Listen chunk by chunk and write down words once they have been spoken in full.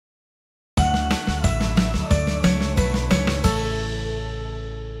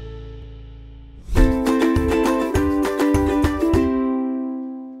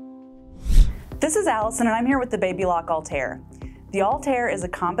This is Allison and I'm here with the Baby Lock Altair. The Altair is a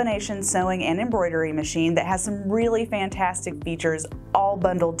combination sewing and embroidery machine that has some really fantastic features all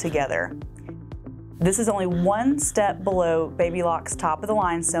bundled together. This is only one step below Baby Lock's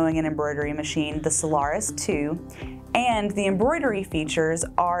top-of-the-line sewing and embroidery machine, the Solaris 2, and the embroidery features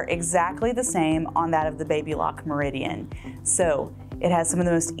are exactly the same on that of the Baby Lock Meridian. So it has some of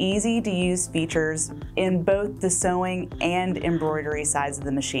the most easy-to-use features in both the sewing and embroidery sides of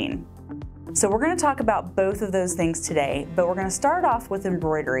the machine. So we're going to talk about both of those things today, but we're going to start off with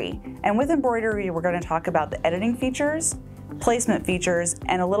embroidery. And with embroidery, we're going to talk about the editing features, placement features,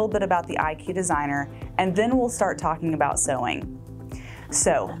 and a little bit about the IQ Designer, and then we'll start talking about sewing.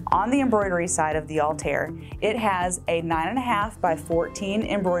 So on the embroidery side of the Altair, it has a 9.5 by 14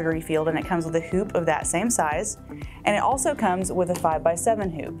 embroidery field, and it comes with a hoop of that same size, and it also comes with a 5 by 7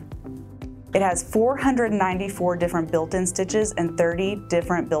 hoop. It has 494 different built-in stitches and 30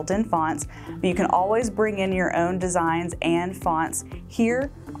 different built-in fonts, but you can always bring in your own designs and fonts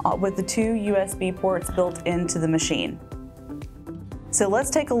here with the 2 USB ports built into the machine. So let's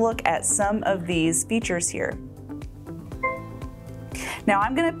take a look at some of these features here. Now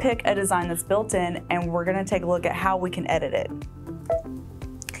I'm going to pick a design that's built in and we're going to take a look at how we can edit it.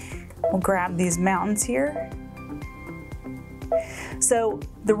 We'll grab these mountains here. So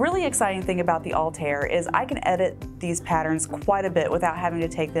the really exciting thing about the Altair is I can edit these patterns quite a bit without having to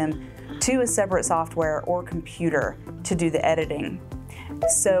take them to a separate software or computer to do the editing.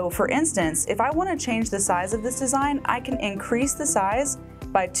 So for instance, if I want to change the size of this design, I can increase the size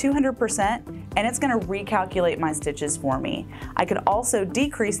by 200% and it's going to recalculate my stitches for me. I can also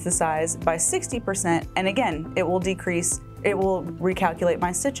decrease the size by 60% and again, it will recalculate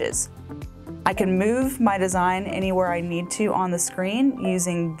my stitches. I can move my design anywhere I need to on the screen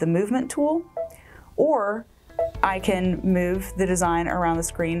using the movement tool, or I can move the design around the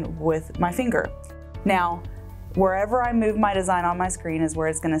screen with my finger. Now, wherever I move my design on my screen is where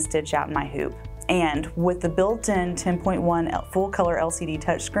it's going to stitch out in my hoop. And with the built-in 10.1 full color LCD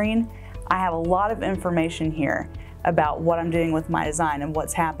touchscreen, I have a lot of information here about what I'm doing with my design and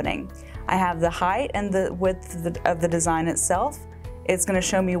what's happening. I have the height and the width of the design itself. It's going to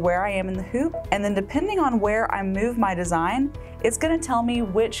show me where I am in the hoop, and then depending on where I move my design, it's going to tell me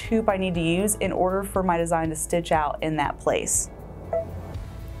which hoop I need to use in order for my design to stitch out in that place.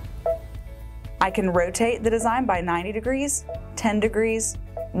 I can rotate the design by 90 degrees, 10 degrees,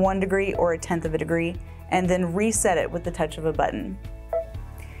 1 degree, or 1/10 of a degree, and then reset it with the touch of a button.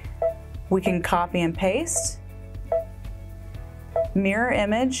 We can copy and paste, mirror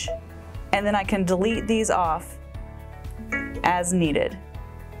image, and then I can delete these off as needed.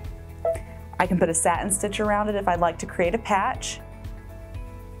 I can put a satin stitch around it if I'd like to create a patch.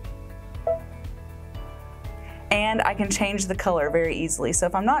 And I can change the color very easily. So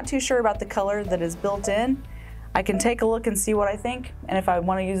if I'm not too sure about the color that is built in, I can take a look and see what I think. And if I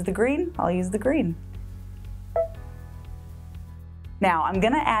want to use the green, I'll use the green. Now I'm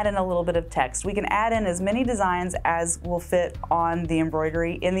going to add in a little bit of text. We can add in as many designs as will fit on the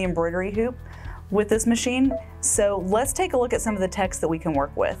embroidery, in the embroidery hoop with this machine. So let's take a look at some of the text that we can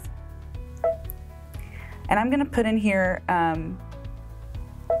work with. And I'm going to put in here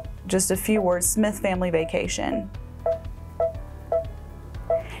just a few words, Smith Family Vacation.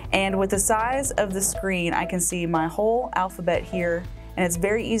 And with the size of the screen, I can see my whole alphabet here, and it's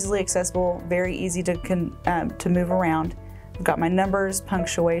very easily accessible, very easy to move around. I've got my numbers,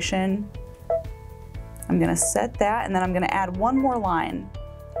 punctuation. I'm going to set that, and then I'm going to add one more line.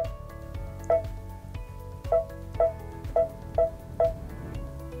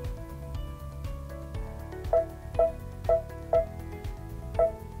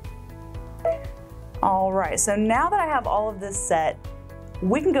 All right, so now that I have all of this set,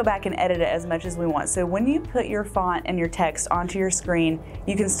 we can go back and edit it as much as we want. So when you put your font and your text onto your screen,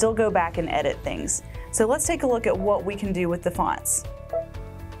 you can still go back and edit things. So let's take a look at what we can do with the fonts.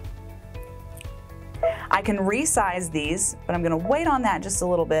 I can resize these, but I'm going to wait on that just a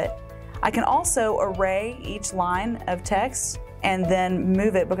little bit. I can also array each line of text and then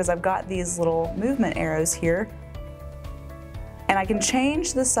move it because I've got these little movement arrows here. And I can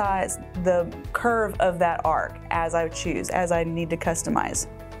change the size, the curve of that arc as I choose, as I need to customize.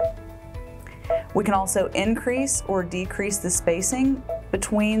 We can also increase or decrease the spacing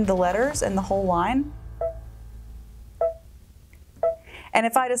between the letters and the whole line. And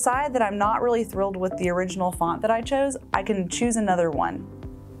if I decide that I'm not really thrilled with the original font that I chose, I can choose another one.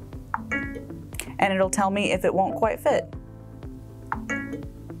 And it'll tell me if it won't quite fit.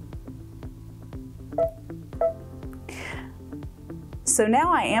 So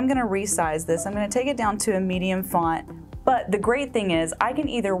now I am going to resize this. I'm going to take it down to a medium font, But the great thing is I can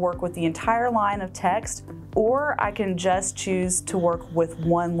either work with the entire line of text, or I can just choose to work with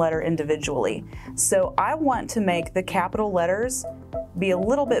one letter individually. So I want to make the capital letters be a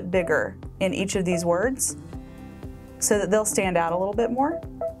little bit bigger in each of these words so that they'll stand out a little bit more.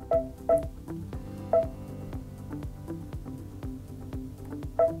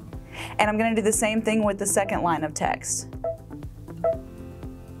 And I'm going to do the same thing with the second line of text.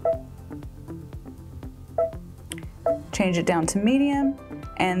 Change it down to medium,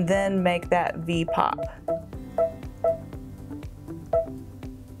 and then make that V pop.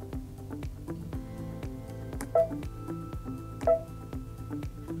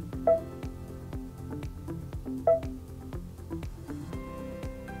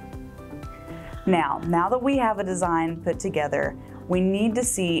 Now that we have a design put together, we need to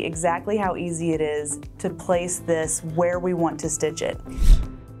see exactly how easy it is to place this where we want to stitch it.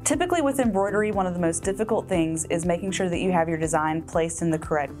 Typically with embroidery, one of the most difficult things is making sure that you have your design placed in the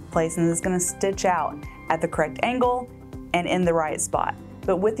correct place and it's going to stitch out at the correct angle and in the right spot.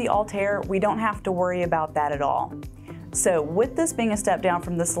 But with the Altair, we don't have to worry about that at all. So with this being a step down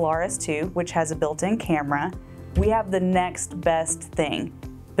from the Solaris 2, which has a built-in camera, we have the next best thing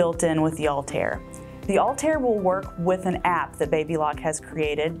built in with the Altair. The Altair will work with an app that BabyLock has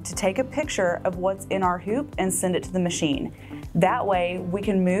created to take a picture of what's in our hoop and send it to the machine. That way we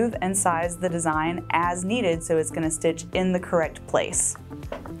can move and size the design as needed so it's going to stitch in the correct place.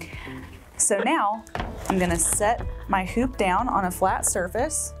 So now I'm going to set my hoop down on a flat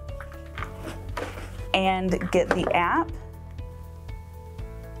surface and get the app.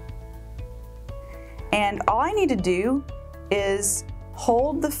 And all I need to do is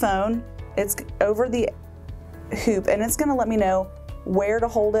hold the phone. It's over the hoop and it's going to let me know where to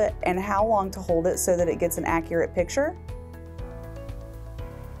hold it and how long to hold it so that it gets an accurate picture.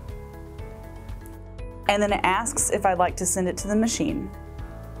 And then it asks if I'd like to send it to the machine.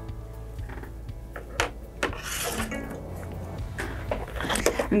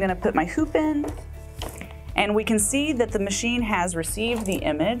 I'm going to put my hoop in, and we can see that the machine has received the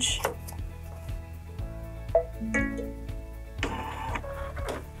image.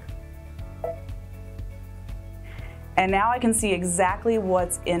 And now I can see exactly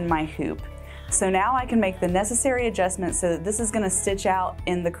what's in my hoop. So now I can make the necessary adjustments so that this is going to stitch out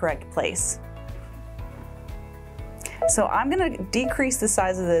in the correct place. So I'm going to decrease the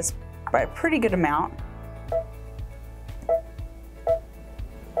size of this by a pretty good amount.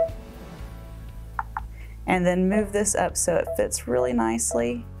 And then move this up so it fits really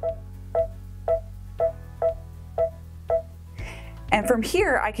nicely. And from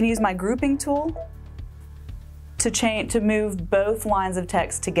here I can use my grouping tool to move both lines of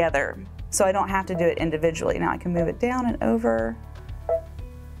text together, so I don't have to do it individually. Now I can move it down and over.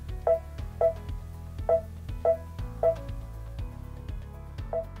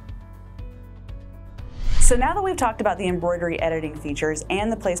 So now that we've talked about the embroidery editing features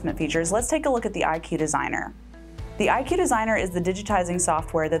and the placement features, let's take a look at the IQ Designer. The IQ Designer is the digitizing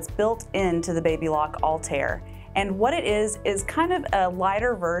software that's built into the BabyLock Altair. And what it is kind of a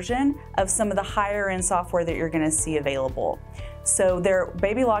lighter version of some of the higher end software that you're going to see available. So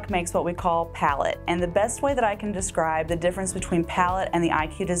BabyLock makes what we call palette. And the best way that I can describe the difference between palette and the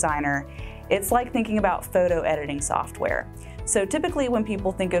IQ Designer, it's like thinking about photo editing software. So typically when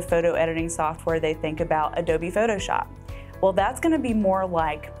people think of photo editing software, they think about Adobe Photoshop. Well, that's going to be more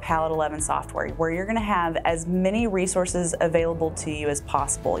like Palette 11 software, where you're going to have as many resources available to you as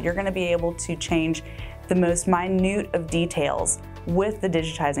possible. You're going to be able to change the most minute of details with the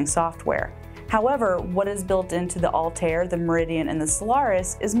digitizing software. However, what is built into the Altair, the Meridian, and the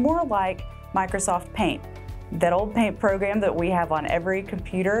Solaris is more like Microsoft Paint, that old paint program that we have on every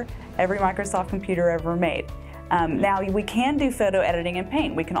computer, every Microsoft computer ever made. Now we can do photo editing in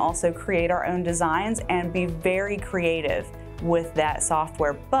Paint. We can also create our own designs and be very creative with that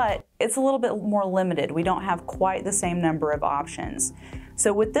software, but it's a little bit more limited. We don't have quite the same number of options.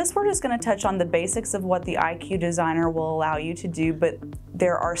 So with this, we're just going to touch on the basics of what the IQ Designer will allow you to do, but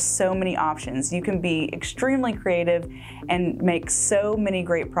there are so many options. You can be extremely creative and make so many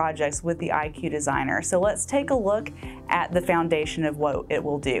great projects with the IQ Designer. So let's take a look at the foundation of what it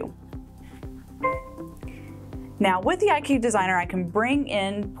will do. Now with the IQ Designer, I can bring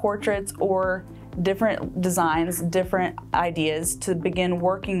in portraits or different designs, different ideas to begin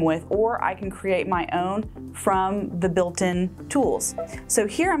working with, or I can create my own from the built-in tools. So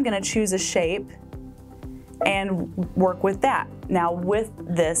here I'm going to choose a shape and work with that. Now with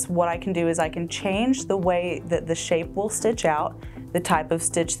this, what I can do is I can change the way that the shape will stitch out, the type of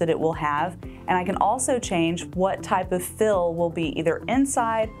stitch that it will have, and I can also change what type of fill will be either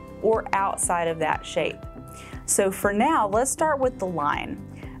inside or outside of that shape. So for now, let's start with the line.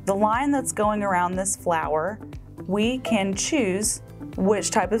 The line that's going around this flower, we can choose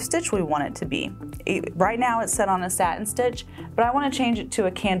which type of stitch we want it to be. Right now it's set on a satin stitch, but I want to change it to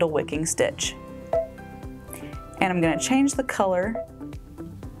a candle wicking stitch. And I'm going to change the color.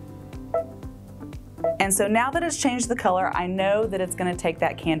 And so now that it's changed the color, I know that it's going to take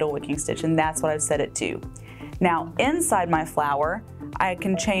that candle wicking stitch, and that's what I've set it to. Now inside my flower, I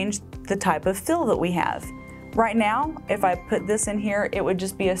can change the type of fill that we have. Right now, if I put this in here, it would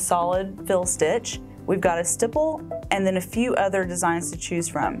just be a solid fill stitch. We've got a stipple and then a few other designs to choose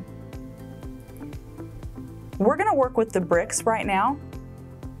from. We're going to work with the bricks right now,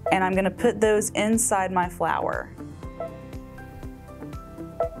 and I'm going to put those inside my flower.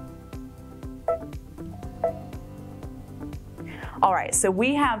 All right, so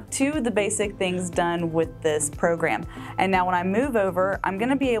we have two of the basic things done with this program. And now when I move over, I'm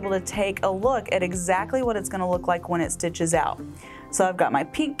gonna be able to take a look at exactly what it's gonna look like when it stitches out. So I've got my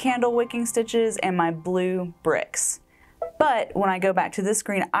pink candle wicking stitches and my blue bricks. But when I go back to this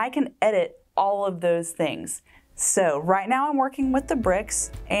screen, I can edit all of those things. So right now I'm working with the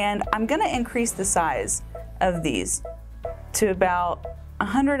bricks, and I'm gonna increase the size of these to about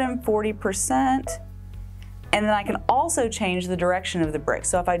 140%. And then I can also change the direction of the bricks.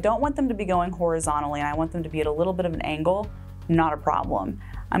 So if I don't want them to be going horizontally and I want them to be at a little bit of an angle, not a problem.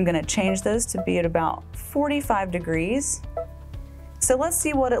 I'm gonna change those to be at about 45 degrees. So let's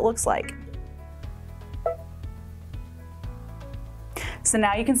see what it looks like. So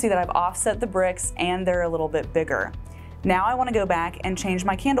now you can see that I've offset the bricks and they're a little bit bigger. Now I want to go back and change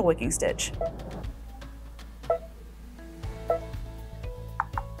my candle wicking stitch.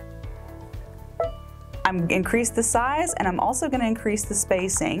 I'm increase the size, and I'm also going to increase the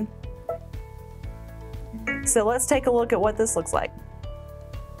spacing. So let's take a look at what this looks like.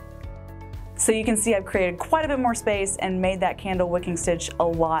 So you can see I've created quite a bit more space and made that candle wicking stitch a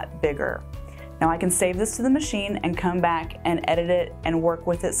lot bigger. Now I can save this to the machine and come back and edit it and work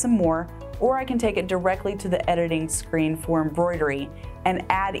with it some more, or I can take it directly to the editing screen for embroidery and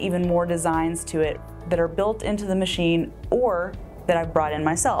add even more designs to it that are built into the machine or that I've brought in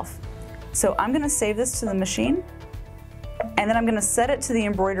myself. So I'm going to save this to the machine, and then I'm going to set it to the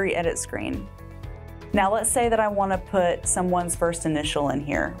embroidery edit screen. Now let's say that I want to put someone's first initial in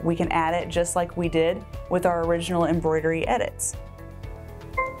here. We can add it just like we did with our original embroidery edits.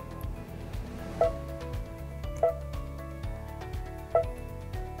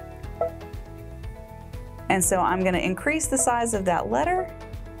 And so I'm going to increase the size of that letter.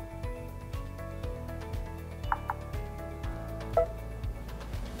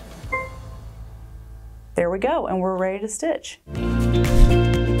 There we go, and we're ready to stitch.